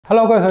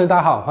Hello， 各位同学，大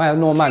家好，欢迎来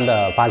到诺曼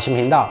的发型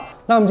频道。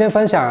那我们今天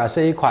分享的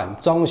是一款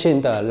中性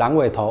的狼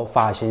尾头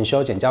发型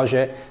修剪教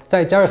学。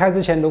在教学开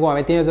之前，如果还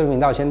没订阅这个频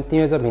道，先订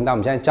阅这个频道。我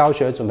们现在教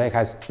学准备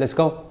开始 ，Let's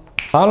go。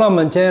好，那我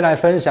们今天来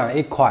分享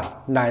一款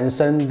男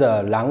生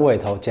的狼尾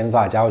头剪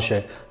发教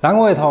学。狼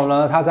尾头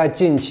呢，它在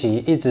近期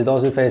一直都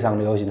是非常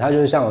流行，它就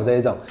是像我这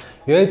一种，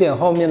有一点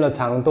后面的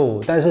长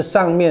度，但是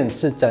上面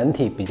是整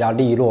体比较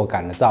利落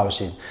感的造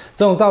型。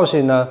这种造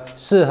型呢，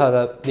适合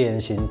的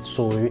脸型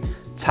属于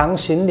长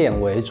型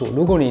脸为主。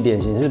如果你脸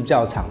型是比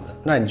较长的，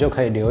那你就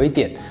可以留一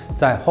点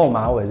在后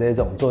马尾这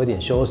种做一点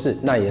修饰，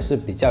那也是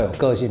比较有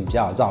个性、比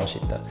较有造型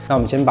的。那我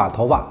们先把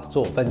头发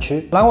做分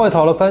区。狼尾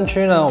头的分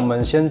区呢，我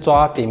们先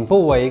抓顶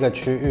部为一个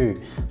区域，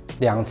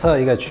两侧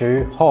一个区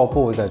域，后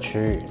部一个区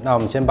域。那我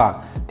们先把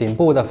顶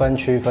部的分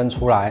区分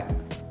出来，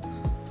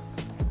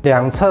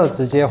两侧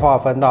直接划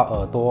分到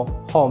耳朵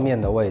后面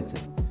的位置，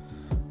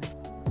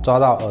抓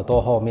到耳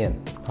朵后面。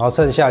然后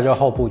剩下就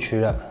后部区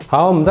了。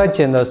好，我们在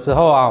剪的时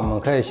候啊，我们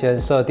可以先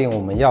设定我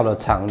们要的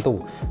长度。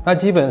那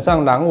基本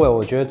上狼尾，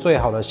我觉得最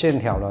好的线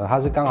条呢，它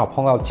是刚好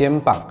碰到肩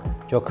膀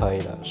就可以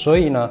了。所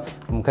以呢，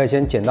我们可以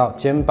先剪到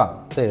肩膀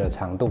这里的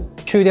长度，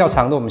去掉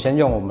长度，我们先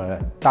用我们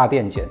的大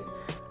电剪，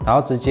然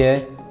后直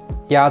接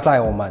压在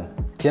我们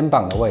肩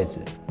膀的位置，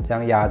这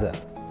样压着，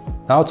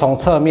然后从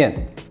侧面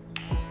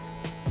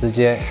直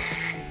接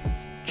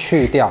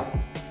去掉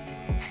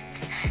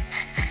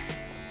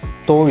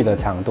多余的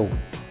长度。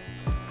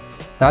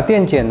拿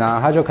电剪呢，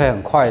它就可以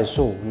很快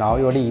速，然后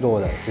又利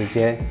落的直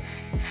接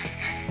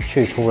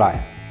去出来。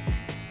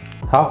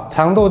好，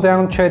长度这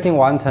样确定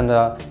完成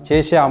了，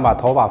接下来我们把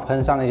头发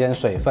喷上一些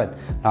水分，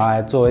然后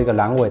来做一个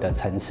狼尾的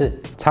层次。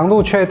长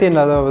度确定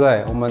了，对不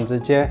对？我们直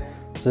接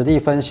直立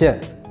分线，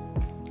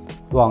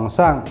往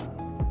上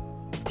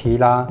提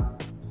拉，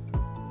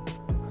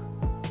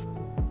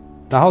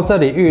然后这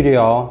里预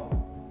留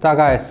大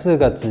概4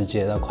个指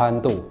节的宽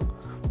度，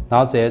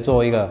然后直接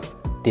做一个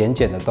点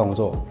剪的动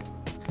作。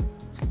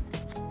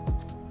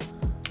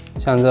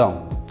像这种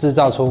制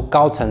造出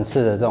高层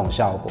次的这种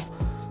效果，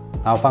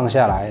然后放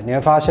下来，你会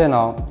发现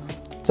哦，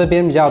这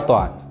边比较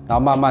短，然后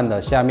慢慢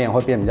的下面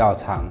会变比较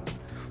长，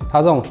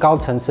它这种高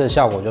层次的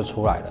效果就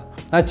出来了。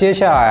那接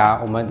下来啊，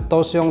我们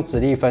都是用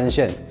直立分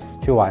线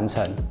去完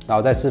成，然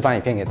后再示范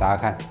影片给大家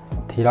看。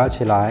提拉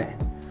起来，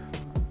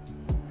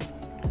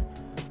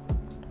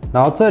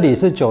然后这里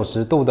是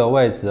90度的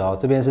位置哦，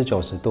这边是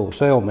90度，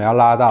所以我们要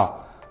拉到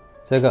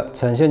这个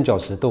呈现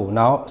90度，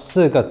然后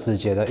4个指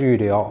节的预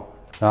留，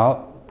然后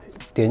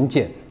点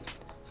剪，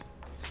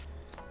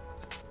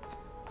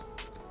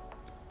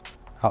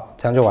好，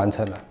这样就完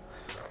成了。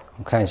我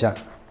们看一下，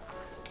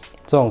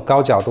这种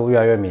高角度越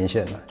来越明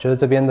显了，就是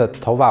这边的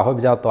头发会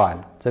比较短，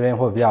这边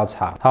会比较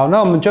长。好，那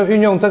我们就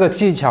运用这个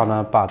技巧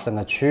呢，把整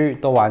个区域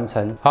都完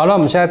成。好，那我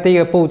们现在第一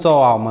个步骤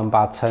啊，我们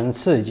把层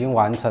次已经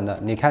完成了。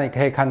你看，你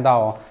可以看到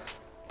哦，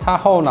它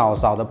后脑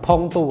勺的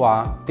蓬度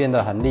啊变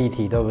得很立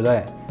体，对不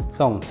对？这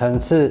种层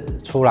次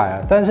出来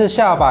了。但是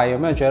下巴有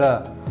没有觉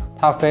得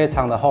它非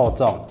常的厚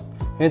重？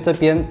因为这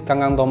边刚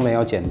刚都没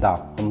有剪到，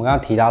我们刚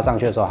刚提拉上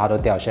去的时候，它都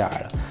掉下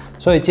来了。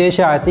所以接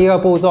下来第二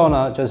步骤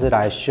呢，就是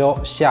来修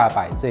下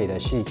摆这里的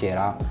细节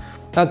啦。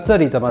那这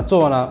里怎么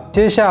做呢？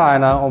接下来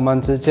呢，我们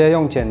直接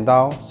用剪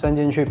刀伸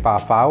进去，把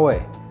发尾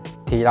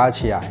提拉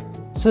起来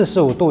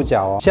，45度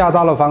角哦。下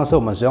刀的方式，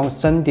我们使用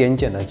深点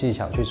剪的技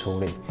巧去处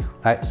理。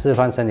来示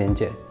范深点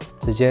剪，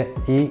直接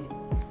1、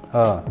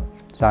2、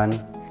3、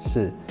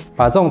4，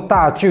把这种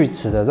大锯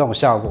齿的这种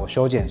效果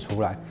修剪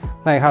出来。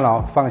那你看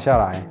哦，放下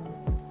来。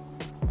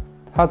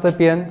它这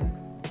边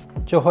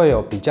就会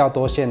有比较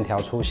多线条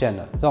出现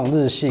了，这种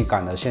日系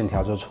感的线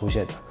条就出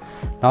现了。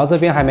然后这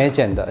边还没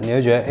剪的，你会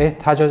觉得，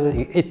它就是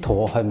一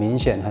坨很明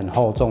显、很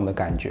厚重的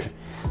感觉。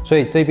所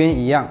以这边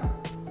一样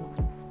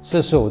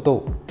，45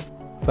度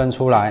分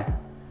出来，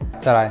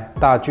再来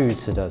大锯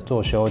齿的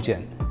做修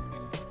剪，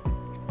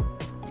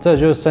这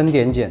就是深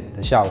点剪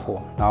的效果。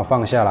然后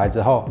放下来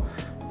之后，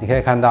你可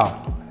以看到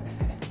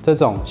这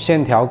种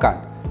线条感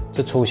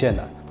就出现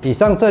了。以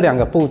上这2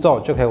个步骤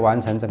就可以完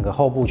成整个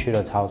后部区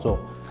的操作。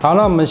好，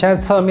那我们现在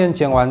侧面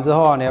剪完之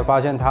后啊，你会发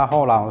现它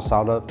后脑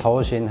勺的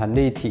头型很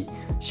立体，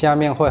下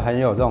面会很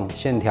有这种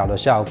线条的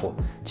效果。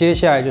接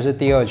下来就是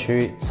第2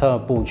区侧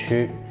部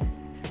区。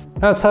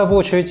那侧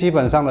部区基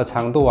本上的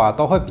长度啊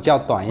都会比较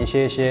短一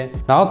些些，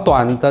然后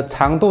短的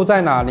长度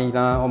在哪里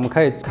呢？我们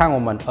可以看我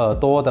们耳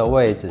朵的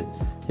位置，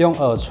用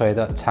耳垂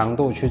的长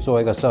度去做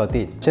一个设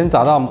定。先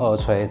找到我们耳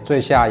垂最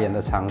下沿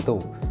的长度。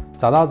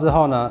找到之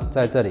后呢，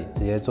在这里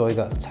直接做一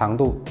个长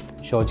度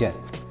修剪，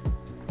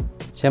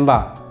先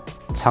把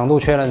长度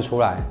确认出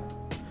来。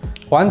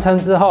完成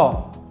之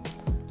后，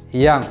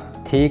一样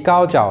提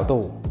高角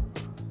度，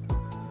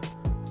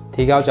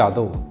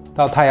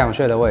到太阳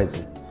穴的位置。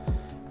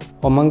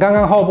我们刚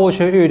刚后部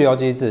区预留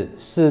几指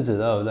？4指，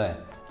对不对？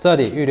这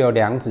里预留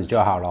2指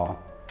就好了。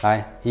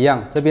来，一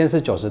样，这边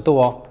是90度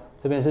哦，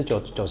这边是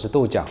90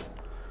度角，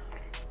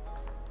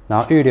然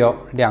后预留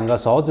2个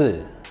手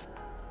指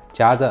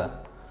夹着。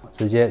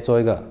直接做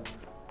一个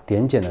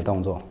点剪的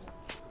动作。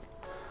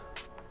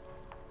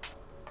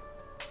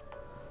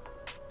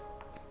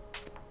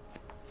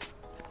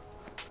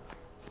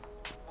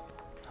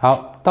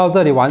好，到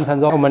这里完成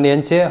之后，我们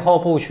连接后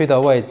部区的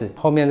位置，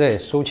后面这里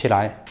梳起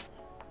来。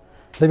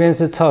这边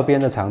是侧边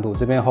的长度，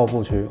这边后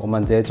部区，我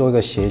们直接做一个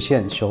斜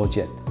线修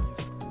剪，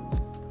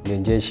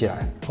连接起来。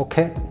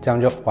OK， 这样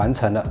就完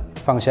成了。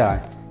放下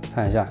来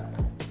看一下，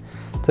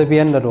这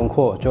边的轮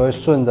廓就会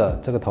顺着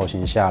这个头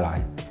型下来，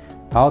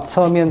然后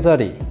侧面这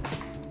里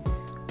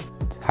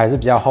还是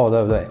比较厚，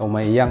对不对？我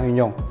们一样运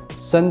用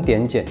深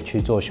点剪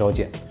去做修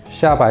剪。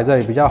下摆这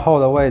里比较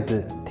厚的位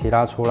置提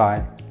拉出来，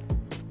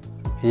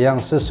一样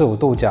45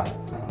度角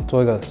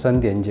做一个深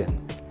点剪，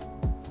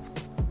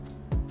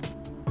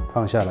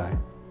放下来，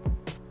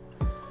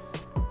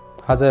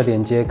它这个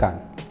连接感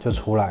就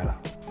出来了。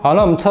好，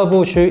那我们侧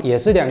部区也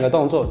是2个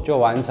动作就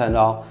完成了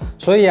哦。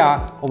所以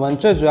啊，我们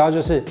最主要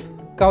就是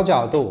高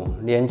角度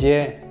连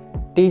接，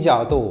低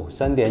角度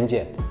深点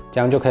剪，这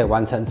样就可以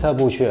完成侧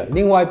部区了。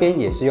另外一边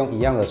也是用一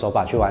样的手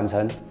法去完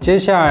成。接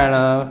下来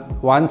呢，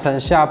完成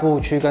下部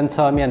区跟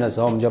侧面的时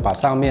候，我们就把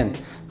上面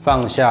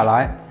放下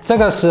来。这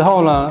个时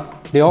候呢，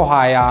刘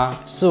海啊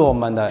是我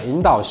们的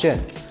引导线，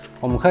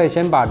我们可以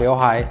先把刘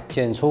海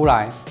剪出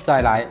来，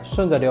再来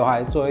顺着刘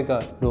海做一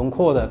个轮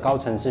廓的高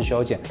层次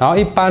修剪。然后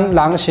一般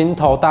狼形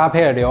头搭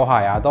配的刘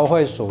海啊，都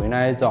会属于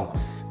那一种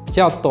比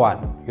较短，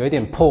有一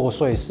点破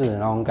碎式的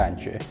那种感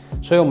觉。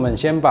所以我们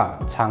先把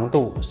长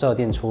度设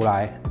定出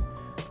来。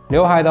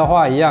刘海的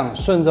话一样，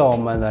顺着我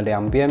们的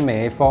两边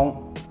眉峰，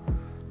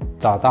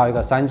找到一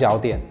个三角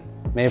点。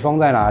眉峰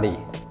在哪里？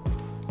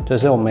就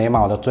是我们眉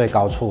毛的最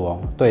高处哦，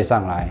对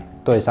上来，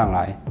对上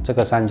来，这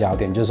个三角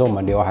点就是我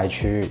们刘海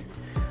区域。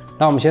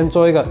那我们先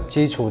做一个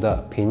基础的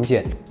平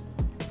剪，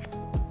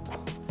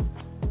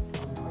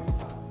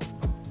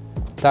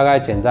大概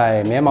剪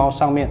在眉毛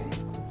上面。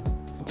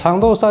长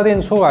度设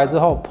定出来之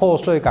后，破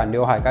碎感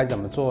刘海该怎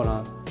么做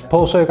呢？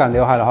破碎感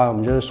刘海的话，我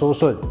们就是梳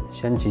顺，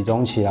先集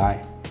中起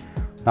来，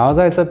然后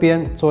在这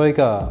边做一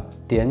个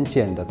点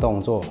剪的动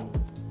作，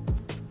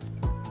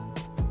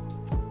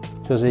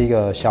就是一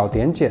个小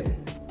点剪，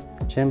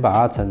先把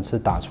它层次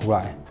打出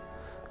来。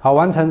好，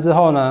完成之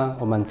后呢，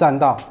我们站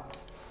到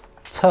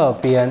侧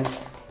边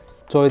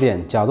做一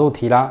点角度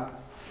提拉，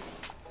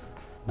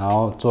然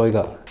后做一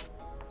个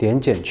点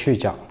剪去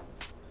角，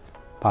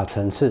把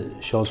层次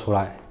修出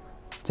来，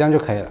这样就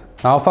可以了。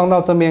然后放到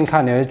正面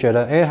看，你会觉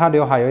得，它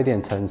刘海有一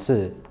点层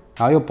次，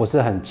然后又不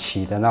是很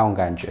齐的那种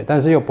感觉，但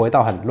是又不会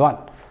到很乱。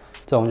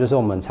这种就是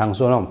我们常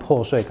说的那种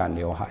破碎感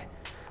刘海。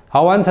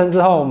好，完成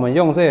之后，我们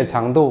用这些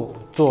长度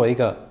做一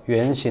个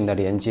圆形的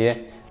连接，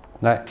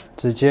来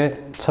直接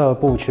侧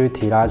部区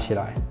提拉起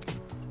来，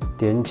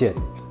点剪。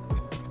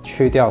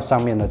去掉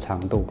上面的长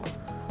度，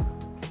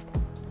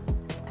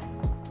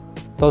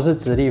都是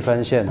直立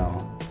分线哦。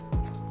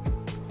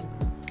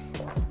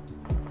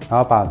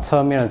然后把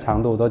侧面的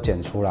长度都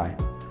剪出来，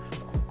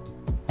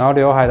然后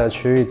刘海的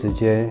区域直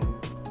接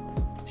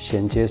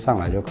衔接上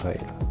来就可以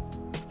了。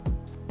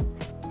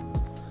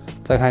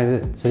再看一次，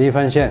直立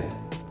分线，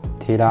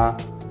提拉，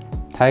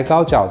抬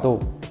高角度，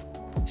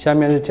下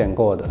面是剪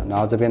过的，然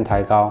后这边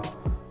抬高，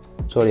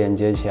做连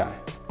接起来，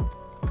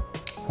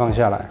放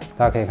下来，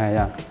大家可以看一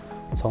下。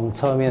从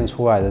侧面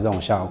出来的这种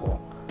效果，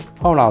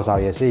后脑勺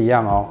也是一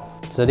样哦，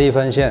直立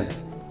分线，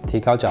提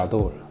高角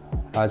度，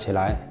拉起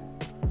来，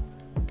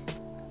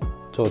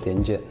做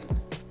点剪，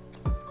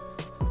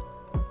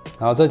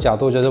然后这角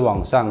度就是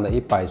往上的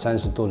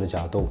130度的角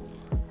度。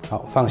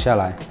好，放下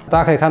来，大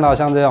家可以看到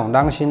像这种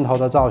狼形头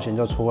的造型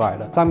就出来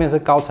了，上面是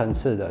高层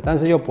次的，但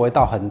是又不会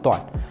到很短，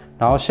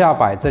然后下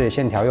摆这里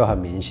线条又很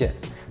明显，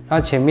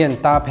那前面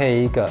搭配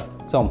一个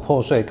这种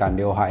破碎感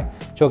刘海，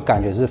就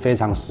感觉是非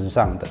常时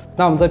尚的。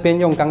那我们这边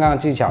用刚刚的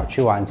技巧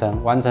去完成，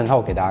完成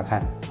后给大家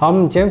看。好，我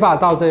们剪发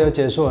到这就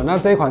结束了。那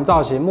这一款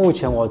造型目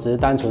前我只是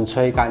单纯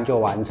吹干就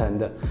完成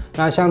的。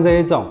那像这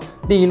一种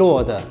利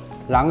落的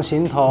狼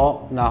形头，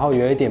然后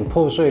有一点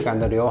破碎感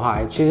的刘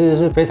海，其实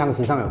是非常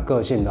时尚有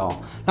个性的哦。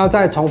那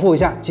再重复一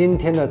下今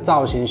天的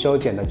造型修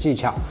剪的技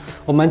巧。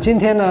我们今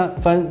天呢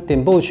分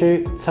顶部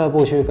区、侧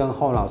部区跟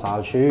后脑勺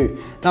的区域。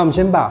那我们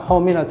先把后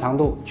面的长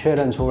度确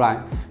认出来，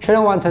确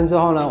认完成之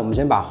后呢，我们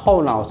先把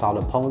后脑勺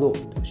的蓬度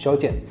修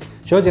剪。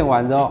修剪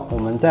完之后，我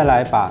们再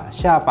来把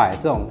下摆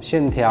这种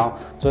线条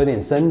做一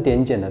点深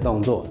点剪的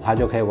动作，它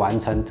就可以完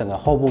成整个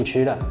后部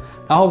区了。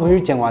然后后部区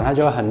剪完，它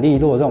就会很利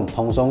落，这种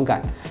蓬松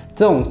感，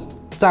这种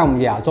在我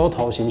们亚洲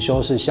头型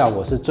修饰效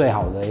果是最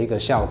好的一个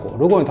效果。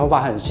如果你头发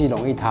很细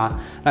容易塌，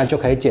那你就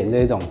可以剪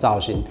这种造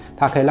型，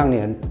它可以让你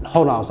的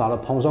后脑勺的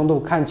蓬松度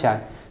看起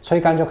来吹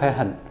干就可以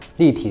很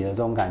立体的这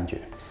种感觉。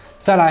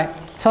再来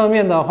侧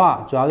面的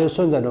话，主要是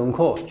顺着轮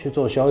廓去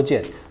做修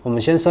剪。我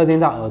们先设定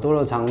到耳朵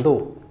的长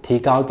度，提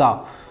高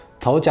到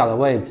头角的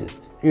位置，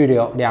预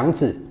留2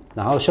指，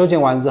然后修剪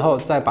完之后，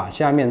再把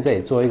下面这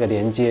里做一个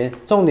连接。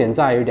重点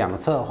在于两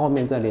侧后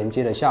面这连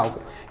接的效果，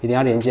一定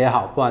要连接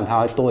好，不然它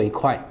会多一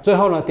块。最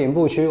后呢，顶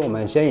部区我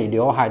们先以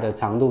刘海的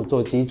长度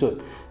做基准，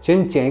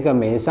先剪一个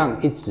眉上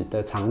1指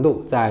的长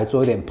度，再来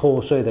做一点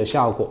破碎的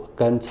效果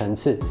跟层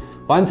次。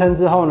完成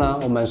之后呢，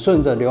我们顺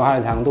着刘海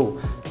的长度，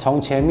从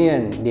前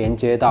面连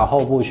接到后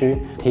部区，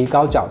提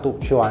高角度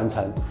去完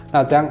成。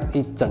那这样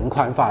一整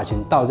款发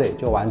型到这里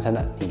就完成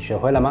了，你学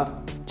会了吗？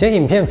今天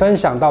影片分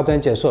享到这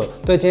边结束了。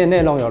对今天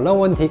内容有任何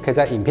问题，可以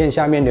在影片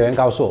下面留言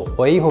告诉我，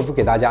我一一回复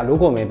给大家。如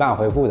果没办法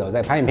回复的，我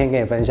再拍影片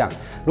跟你分享。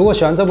如果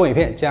喜欢这部影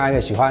片，记得按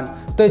个喜欢。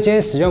对今天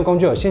使用工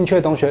具有兴趣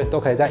的同学，都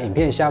可以在影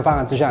片下方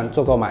的资讯栏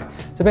做购买。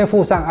这边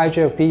附上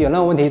IGFB，有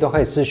任何问题都可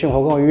以私讯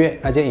或跟我预约。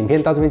那今天影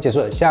片到这边结束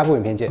了，下部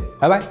影片见，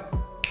拜拜。